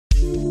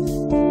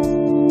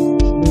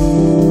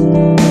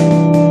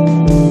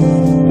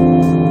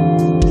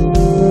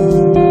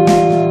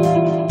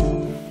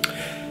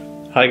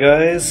Hi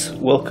guys,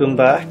 welcome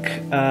back,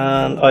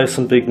 and I have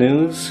some big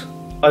news.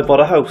 I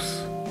bought a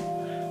house.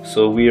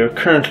 So we are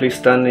currently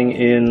standing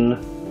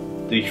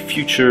in the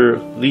future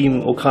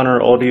Liam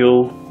O'Connor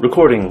audio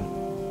recording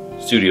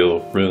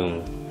studio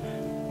room,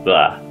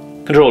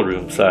 control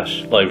room /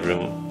 live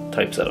room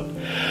type setup.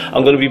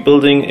 I'm going to be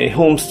building a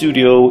home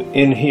studio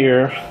in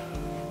here,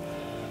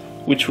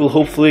 which will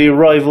hopefully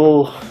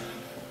rival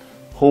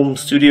home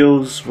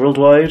studios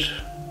worldwide.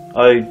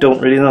 I don't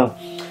really know.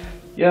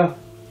 Yeah,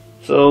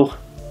 so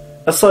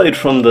aside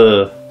from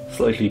the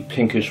slightly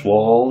pinkish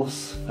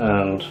walls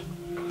and,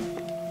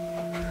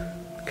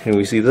 can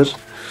we see that?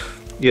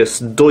 Yes,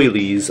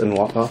 doilies and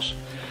whatnot,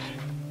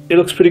 it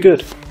looks pretty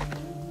good.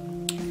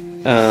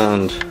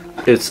 And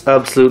it's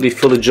absolutely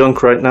full of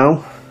junk right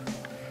now.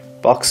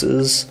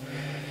 Boxes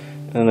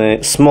and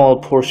a small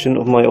portion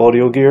of my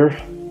audio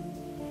gear.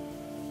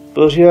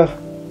 But yeah,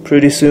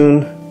 pretty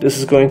soon this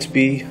is going to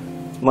be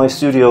my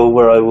studio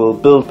where I will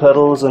build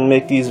pedals and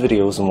make these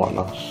videos and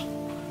whatnot.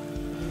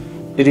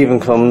 It even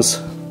comes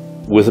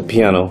with a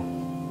piano,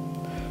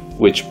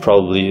 which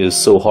probably is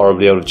so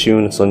horribly out of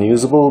tune it's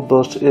unusable,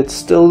 but it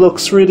still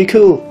looks really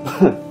cool.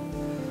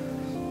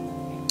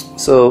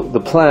 So the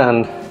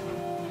plan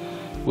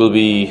will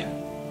be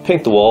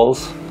paint the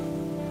walls,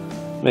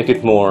 make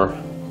it more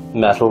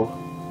metal,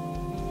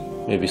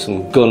 maybe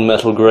some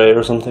gunmetal grey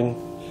or something.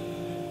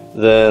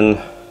 Then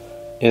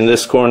in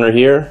this corner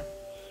here,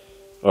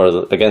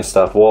 or against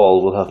that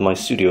wall, we'll have my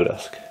studio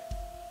desk.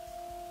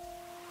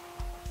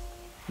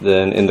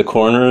 Then in the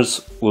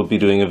corners we'll be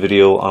doing a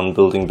video on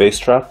building bass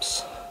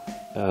traps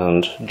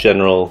and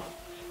general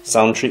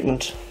sound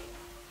treatment.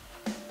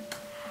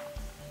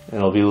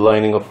 And I'll be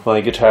lining up my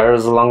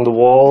guitars along the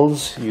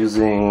walls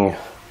using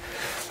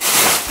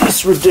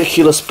this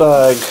ridiculous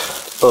bag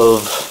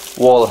of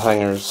wall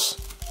hangers.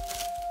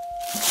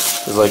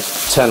 There's like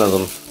 10 of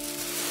them.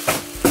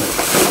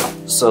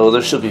 So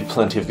there should be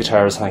plenty of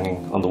guitars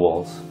hanging on the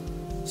walls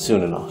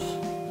soon enough.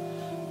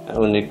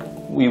 And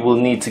we will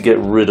need to get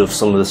rid of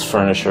some of this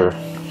furniture.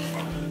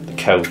 The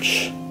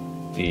couch,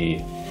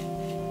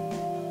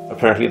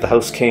 apparently the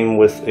house came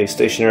with a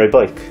stationary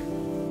bike,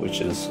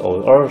 which is,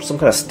 or some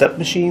kind of step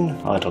machine,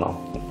 I don't know.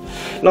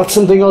 Not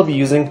something I'll be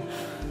using.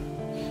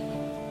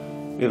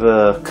 We have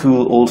a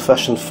cool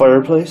old-fashioned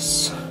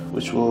fireplace,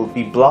 which will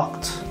be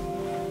blocked,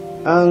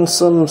 and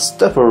some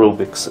step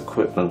aerobics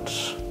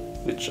equipment,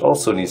 which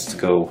also needs to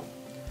go.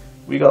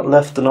 We got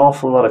left an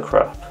awful lot of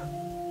crap.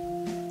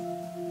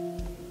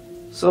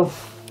 So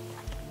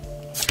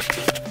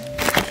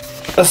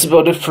that's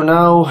about it for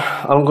now.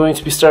 I'm going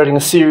to be starting a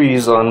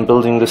series on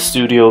building the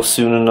studio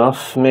soon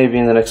enough, maybe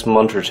in the next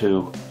month or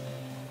two.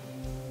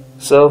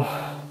 So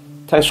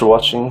thanks for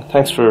watching,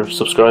 thanks for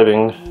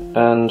subscribing,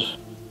 and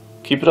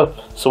keep it up,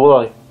 so will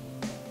I.